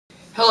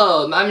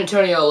Hello, I'm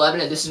Natonio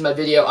 11 and this is my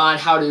video on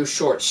how to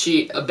short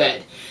sheet a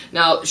bed.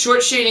 Now,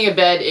 short sheeting a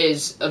bed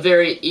is a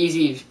very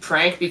easy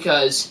prank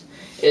because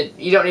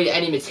you don't need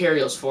any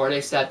materials for it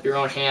except your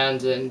own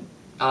hands and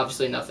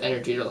obviously enough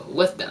energy to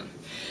lift them.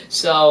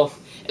 So,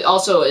 it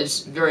also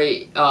is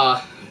very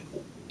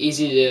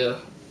easy to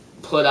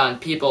put on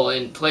people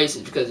in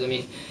places because, I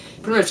mean,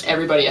 pretty much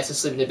everybody has to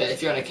sleep in a bed.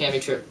 If you're on a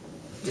camping trip,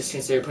 just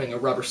consider putting a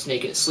rubber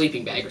snake in a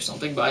sleeping bag or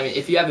something. But, I mean,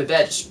 if you have a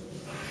bed, just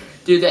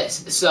do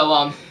this.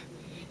 So,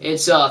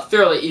 it's a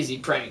fairly easy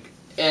prank,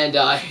 and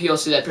you'll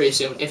see that pretty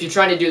soon. If you're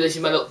trying to do this,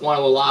 you might want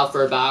to allow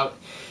for about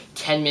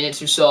 10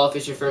 minutes or so. If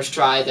it's your first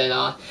try, then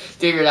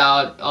figure it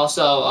out.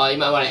 Also, you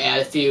might want to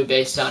add a few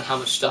based on how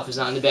much stuff is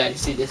on the bed. You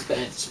see this bed,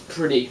 it's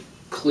pretty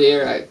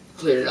clear. I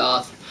cleared it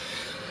off.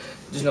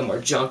 There's no more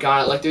junk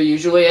on it like there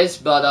usually is,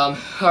 but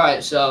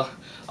alright, so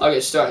I'll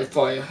get started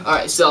for you.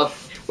 Alright, so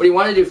what you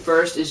want to do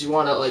first is you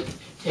want to like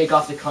take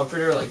off the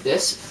comforter like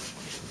this.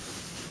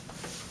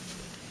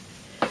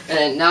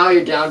 And now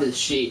you're down to the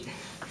sheet.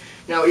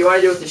 Now what you want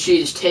to do with the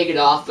sheet is take it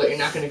off, but you're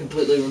not going to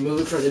completely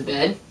remove it from the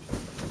bed.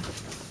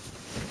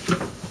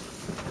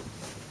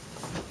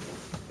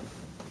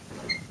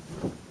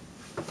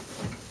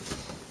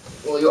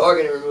 Well, you are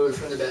going to remove it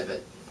from the bed,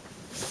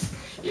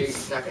 but you're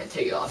not going to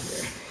take it off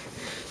there.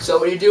 So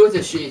what you do with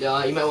the sheet,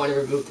 you might want to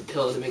remove the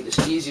pillow to make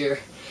this easier,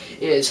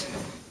 is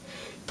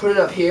put it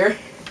up here.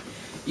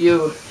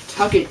 You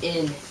tuck it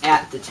in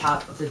at the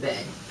top of the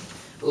bed,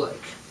 like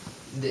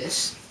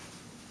this.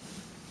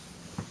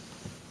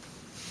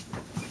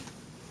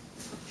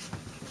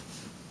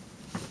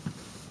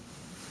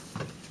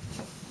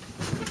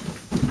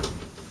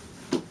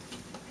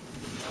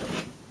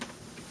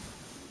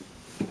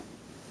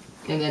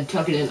 And then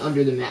tuck it in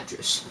under the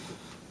mattress.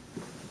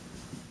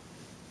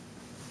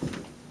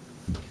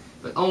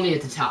 But only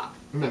at the top.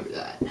 Remember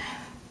that.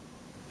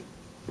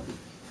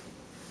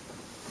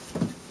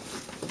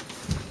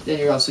 Then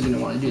you're also going to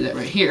want to do that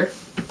right here.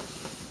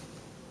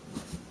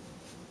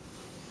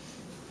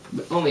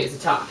 But only at the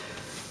top.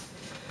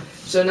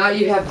 So now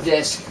you have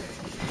this.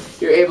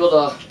 You're able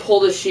to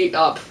pull the sheet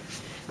up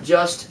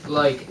just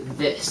like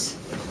this.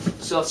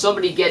 So if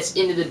somebody gets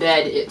into the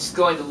bed, it's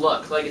going to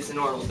look like it's a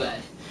normal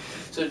bed.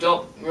 So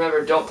don't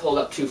pull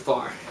it up too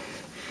far.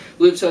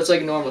 Loop so it's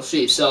like a normal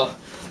sheet. So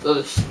they'll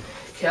just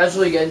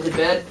casually get into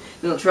bed,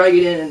 then they'll try to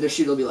get in and their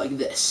sheet will be like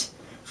this.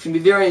 It's going to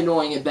be very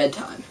annoying at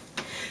bedtime.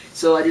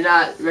 So I do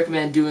not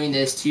recommend doing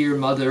this to your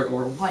mother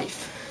or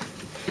wife.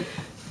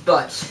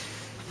 But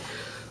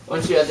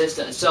once you have this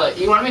done, so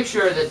you want to make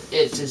sure that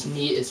it's as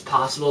neat as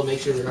possible. Make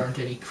sure there aren't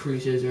any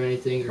creases or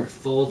anything or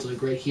folds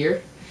like right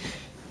here.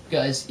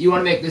 Because you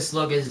want to make this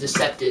look as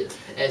deceptive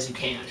as you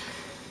can.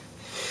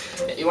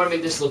 You want to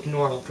make this look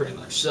normal pretty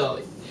much.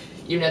 So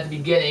even at the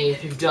beginning,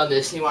 if you've done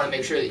this, you want to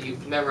make sure that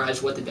you've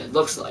memorized what the bed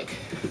looks like.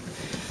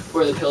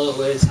 Where the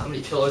pillow is, how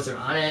many pillows are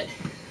on it,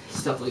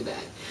 stuff like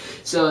that.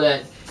 So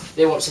that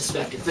they won't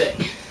suspect a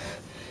thing.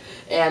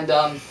 And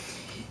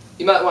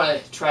you might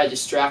want to try to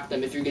distract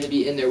them if you're going to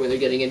be in there when they're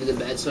getting into the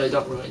bed so they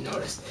don't really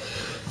notice.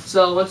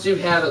 So once you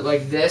have it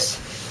like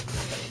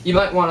this, you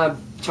might want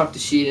to tuck the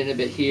sheet in a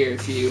bit here.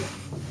 If you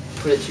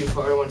put it too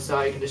far to one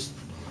side, you can just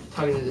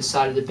tuck it into the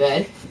side of the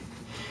bed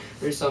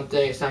or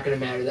something. It's not going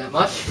to matter that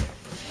much.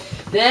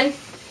 Then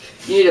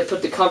you need to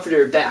put the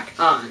comforter back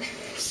on.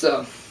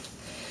 So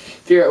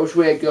figure out which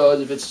way it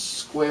goes. If it's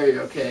square,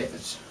 you're okay. If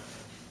it's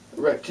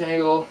a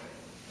rectangle,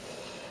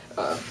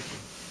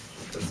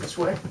 goes this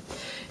way.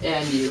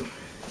 And you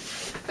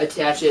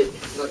attach it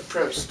like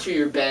pretty much to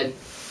your bed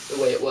the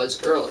way it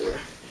was earlier.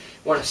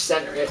 You want to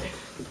center it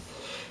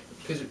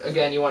because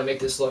again, you want to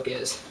make this look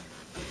as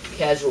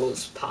casual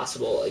as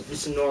possible, like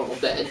just a normal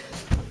bed.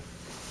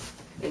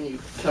 And you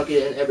tuck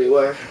it in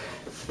everywhere,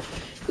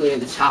 including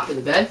the top of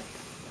the bed.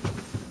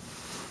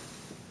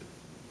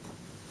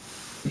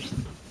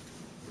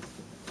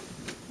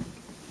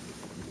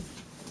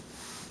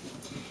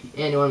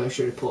 And you want to make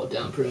sure to pull it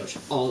down pretty much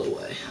all the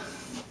way.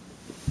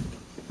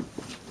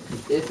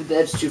 If the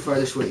bed's too far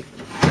this way,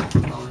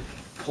 I'll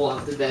pull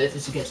out the bed if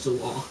it's against the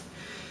wall.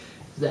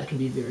 That can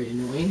be very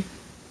annoying.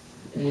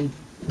 And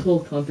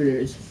pull comforter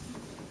as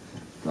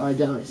far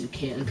down as you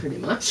can, pretty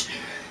much.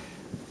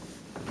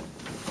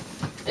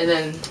 And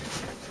then,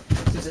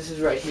 since this is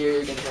right here,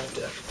 you're going to have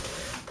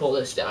to pull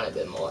this down a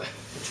bit more.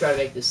 Try to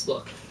make this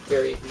look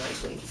very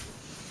nice and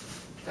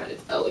kind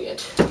of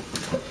elegant.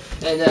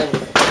 And then,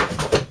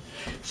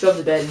 shove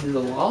the bed into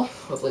the wall.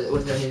 Hopefully that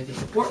wasn't anything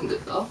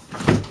important though.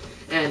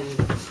 And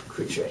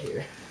crease right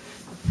here.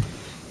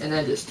 And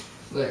then just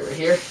lay it right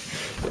here.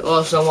 You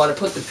also want to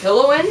put the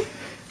pillow in.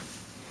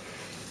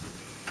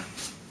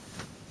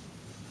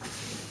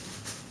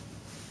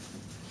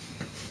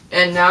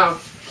 And now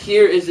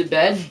here is the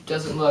bed.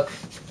 Doesn't look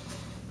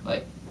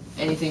like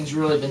anything's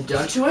really been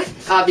done to it.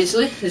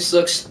 Obviously, this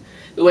looks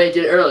the way it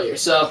did earlier.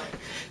 So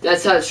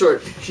that's how to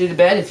short sheet the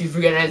bed. If you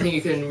forget anything,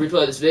 you can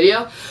replay this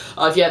video.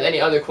 If you have any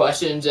other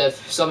questions,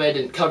 if something I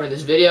didn't cover in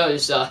this video,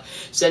 just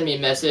send me a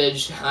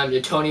message. I'm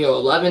Natonio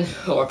 11,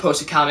 or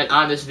post a comment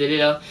on this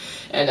video,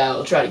 and I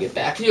will try to get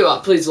back to you.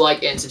 Please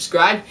like and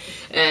subscribe,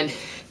 and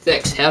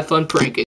thanks. Have fun pranking.